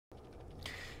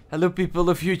Hello people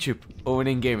of YouTube,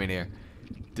 Owen Gaming here.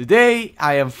 Today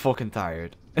I am fucking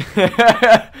tired.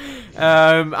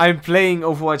 I'm playing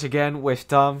Overwatch again with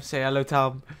Tom. Say hello,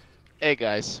 Tom. Hey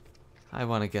guys. I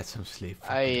want to get some sleep.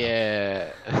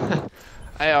 I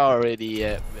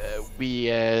already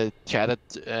we chatted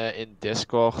in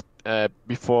Discord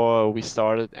before we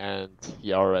started, and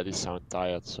he already sounded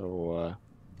tired. So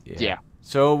yeah.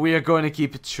 So we are going to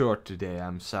keep it short today.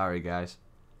 I'm sorry, guys.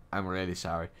 I'm really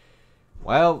sorry.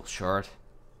 Well, short.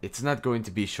 It's not going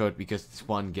to be short because it's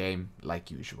one game like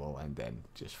usual, and then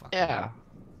just fucking. Yeah.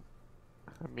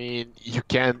 I mean, you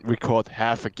can record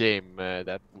half a game.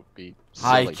 That would be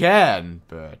silly. I can,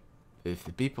 but if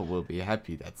the people will be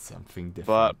happy, that's something different.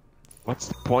 But what's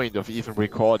the point of even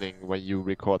recording when you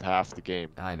record half the game?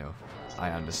 I know. I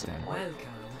understand. Welcome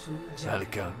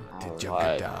to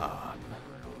Alright. Junkertown.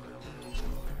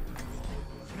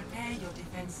 Prepare your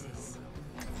defenses.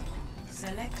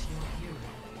 Select your hero.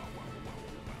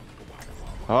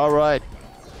 All right.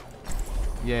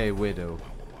 Yay, Widow.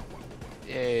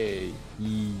 Yay.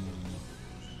 Yee.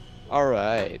 All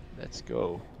right. Let's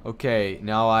go. Okay,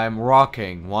 now I'm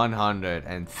rocking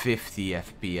 150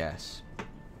 FPS.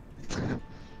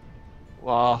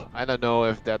 Well, I don't know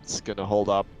if that's gonna hold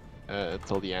up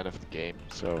until the end of the game,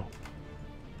 so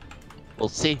we'll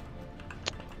see.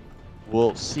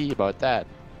 We'll see about that.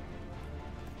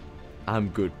 I'm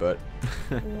good, but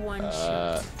One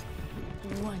shot.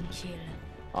 One kill.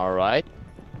 All right.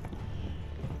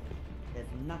 There's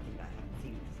nothing I haven't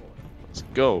seen before. Let's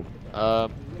go.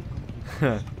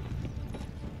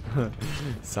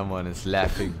 someone is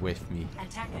laughing with me.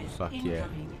 Attackers Fuck yeah.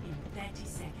 incoming in 30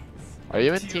 seconds. Are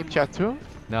you in team chat too?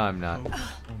 No, I'm not.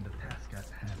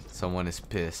 Someone is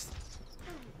pissed.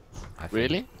 I think.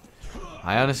 Really?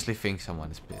 I honestly think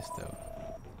someone is pissed though.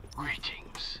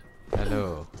 Greetings.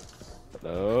 Hello.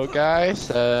 Hello,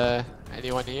 guys.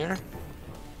 Anyone here?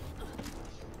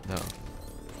 No,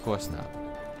 of course not.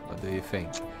 What do you think?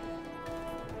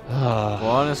 Well,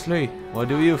 honestly, what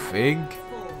do you think?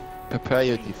 Prepare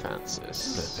your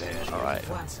defenses. All right.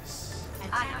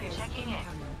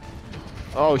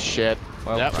 Oh shit.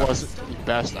 Well, that wasn't the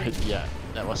best idea.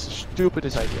 That was the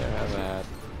stupidest idea I ever had.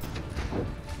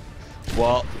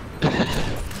 Well.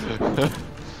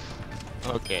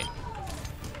 Okay.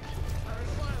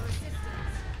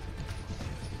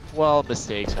 Well,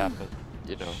 mistakes happen,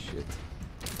 you know. Shit.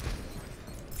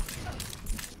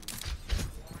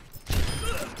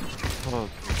 Oh,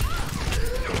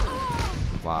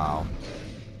 Wow.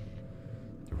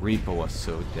 The Reaper was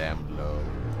so damn low.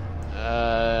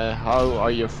 how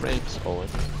are your frames, Owen?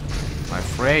 My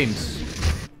frames,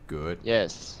 good.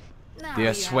 Yes. They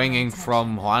are swinging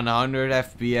from 100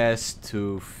 FPS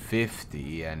to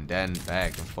 50 and then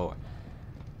back and forth.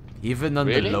 Even on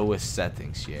Really? the lowest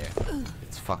settings, yeah.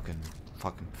 It's fucking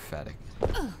pathetic.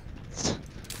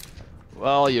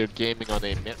 Well, you're gaming on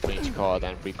a mid-range card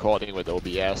and recording with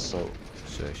OBS, so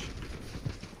Shush.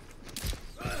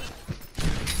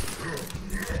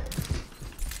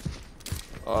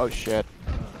 oh shit.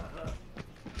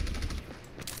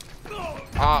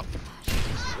 Ah,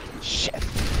 shit.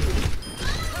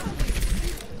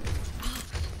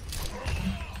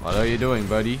 What are you doing,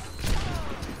 buddy?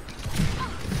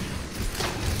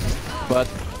 But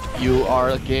you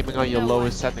are gaming on your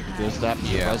lowest setting. Does that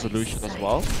mean Yeah. resolution as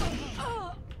well?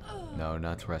 No,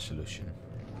 not resolution.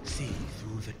 See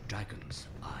through the dragon's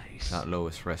eyes. Not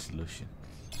lowest resolution.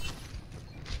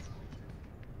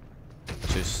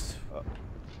 Just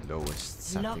lowest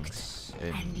settings.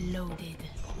 And loaded.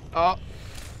 Oh,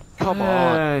 come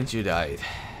on. And you died.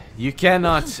 You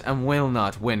cannot and will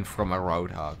not win from a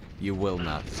Roadhog. You will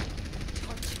not.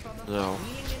 No.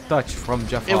 Touch from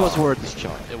Jafar. It was worth a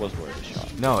shot. It was worth a shot.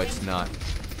 No, it's not.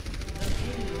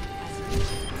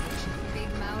 Big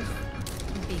mouth.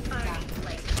 Big mouth.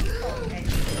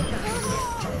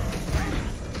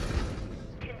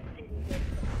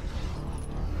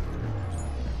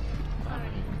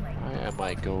 Why am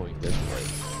I going this way?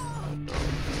 Oh, no.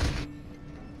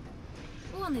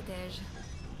 Où en étais-je?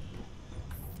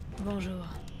 Bonjour.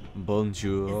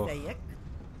 Bonjour. ازيك؟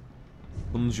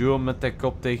 Bonjour met de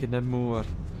kop tegen de moer.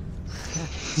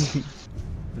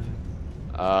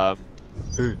 I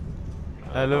don't know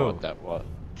Hello. what that was.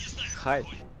 Hi.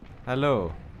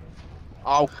 Hello.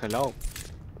 Oh, hello.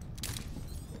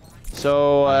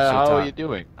 So, I'm so how are tired. you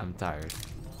doing? I'm tired.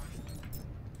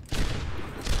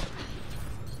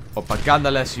 Propaganda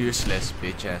less useless,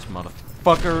 bitch ass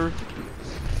motherfucker.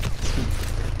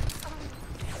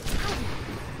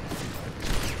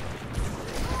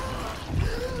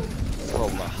 Well,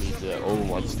 luckily the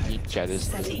Overwatch team chat is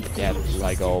dead,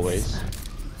 like always.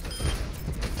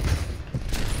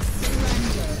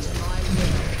 Surrender.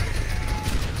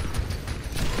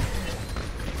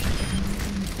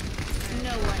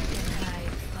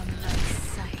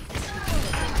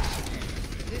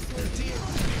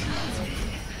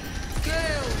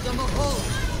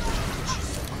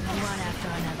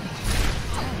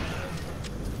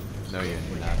 No,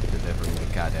 you're not delivering the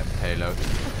goddamn payload.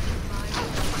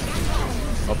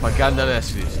 Propaganda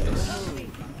is useless.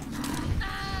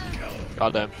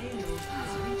 Got him.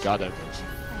 Got him.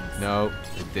 No,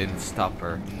 it didn't stop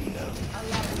her. No.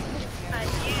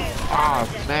 Oh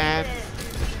man.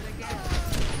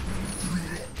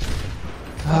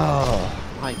 Oh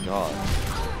my god.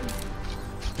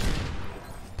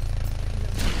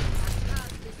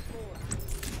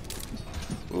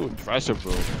 Ooh, treasure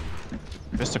room.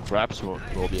 Mr. Krabs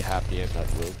will be happy in that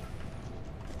room.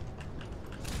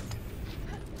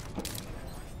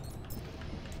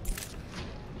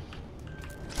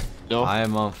 No. I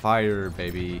am on fire,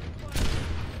 baby.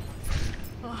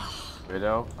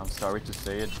 Widow, I'm sorry to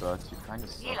say it, but you kind of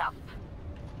suck.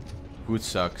 Who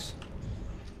sucks?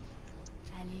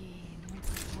 Allez,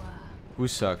 montre-toi. Who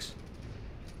sucks?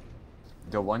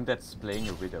 The one that's playing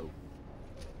a widow.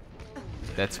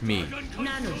 That's me.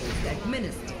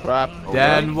 Crap.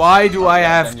 Then why do I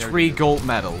have then you're 3 good. gold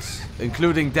medals?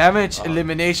 Including damage,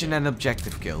 elimination and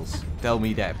objective kills. Tell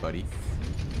me that, buddy.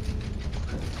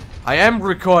 I am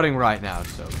recording right now,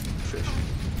 so...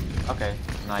 Okay,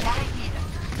 nice.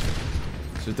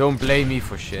 So don't blame me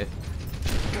for shit.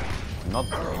 I'm not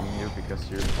blaming you because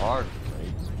you are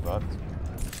great, but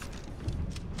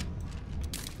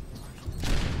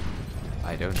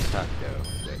I don't suck though.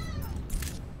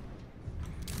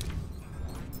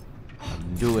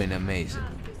 I'm doing amazing.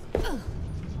 There you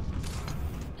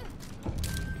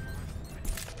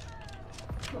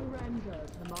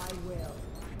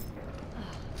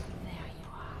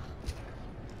are.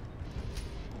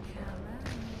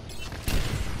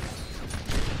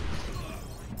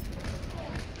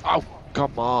 Oh,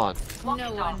 come on.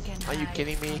 No one can Are you hide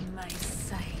kidding me? from my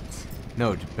sight.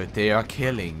 No, but they are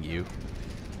killing you.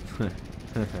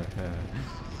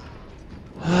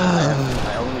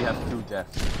 I only have 2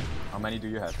 deaths. How many do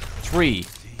you have? 3.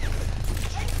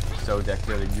 So they're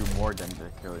killing you more than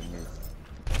they're killing me.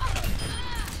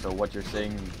 So what you're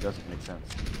saying doesn't make sense.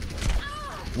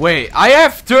 Wait, I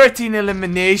have 13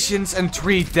 eliminations and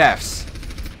 3 deaths.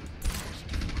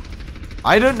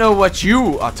 I don't know what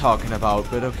you are talking about,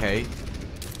 but okay.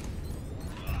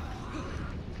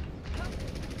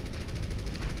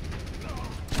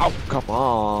 Oh, come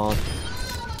on.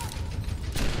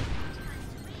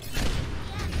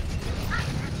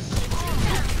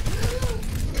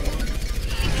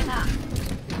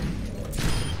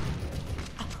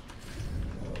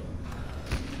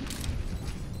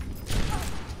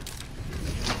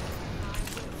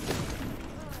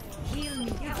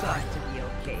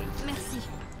 Merci.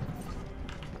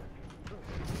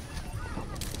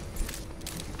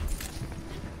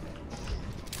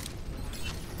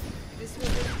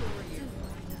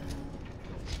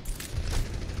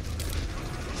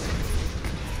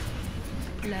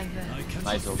 Clever.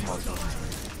 Nice old one.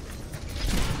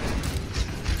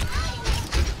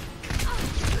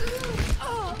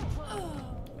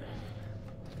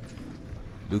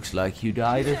 Looks like you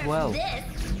died as well.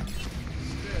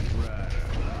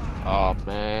 Oh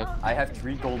man. I have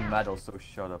 3 gold medals, so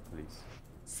shut up please.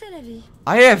 C'est la vie.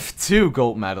 I have 2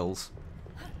 gold medals.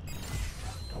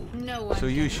 No one So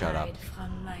you can shut up. hide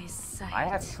from my sight. I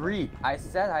have 3. I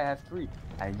said I have 3.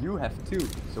 And you have 2.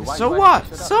 So why So do I what?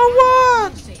 have to shut So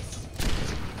up? what?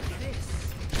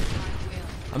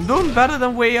 I'm doing better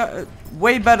than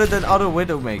way better than other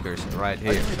widowmakers right Are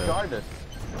you here. So. retarded?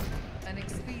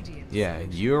 Yeah,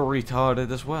 you're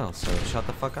retarded as well. So shut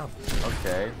the fuck up.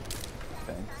 Okay.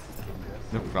 Thanks.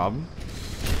 No problem.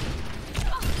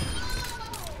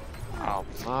 Oh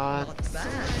man.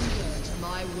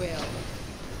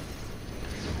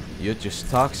 You're just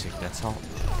toxic. That's all.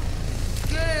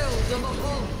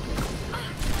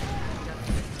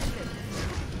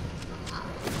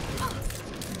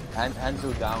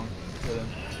 Hanzo down. Kill him.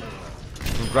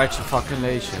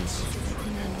 Congratulations.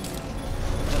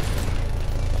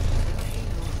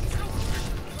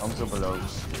 Hanzo below.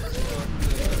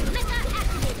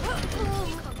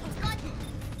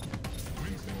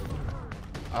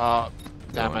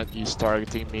 Damn it, he's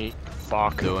targeting me.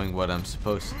 Fuck. Doing what I'm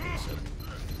supposed to do. So.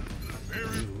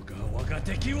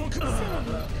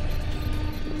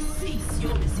 Cease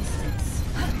your resistance.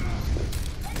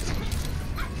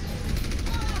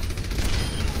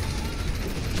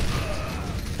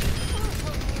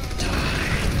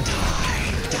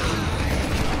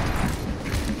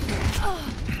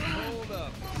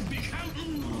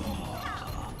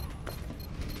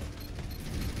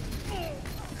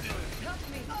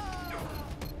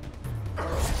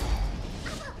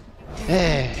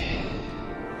 Hey.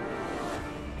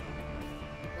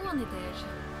 Où en étais-je?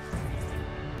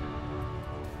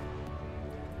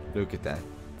 Look at that.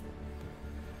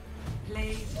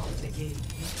 Play of the game.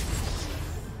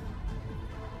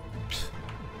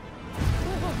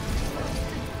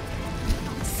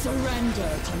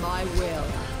 Surrender to my will.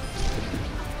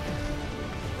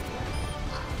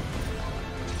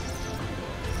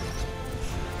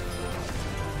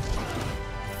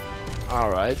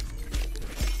 Alright.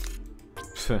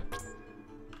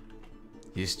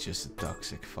 He's just a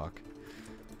toxic fuck.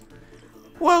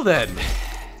 Well then.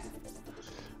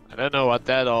 I don't know what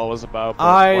that all was about. but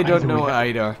I why don't do we know have-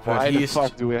 either, but Why the he's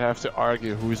fuck do we have to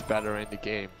argue who's better in the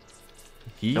game?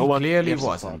 he No one clearly gives a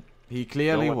wasn't. He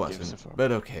clearly No one gives a wasn't. fuck.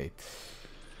 But okay.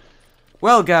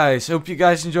 Well guys, hope you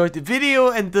guys enjoyed the video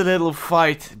and the little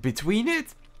fight between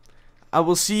it. I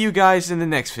will see you guys in the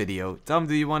next video. Tom,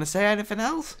 do you want to say anything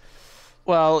else?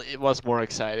 Well, it was more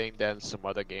exciting than some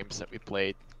other games that we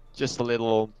played. Just a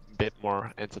little bit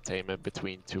more entertainment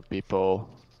between two people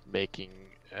making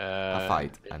A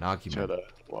fight, an each argument. other.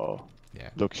 Well, Yeah.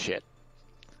 look shit.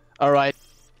 Alright.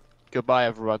 Goodbye,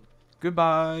 everyone.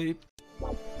 Goodbye.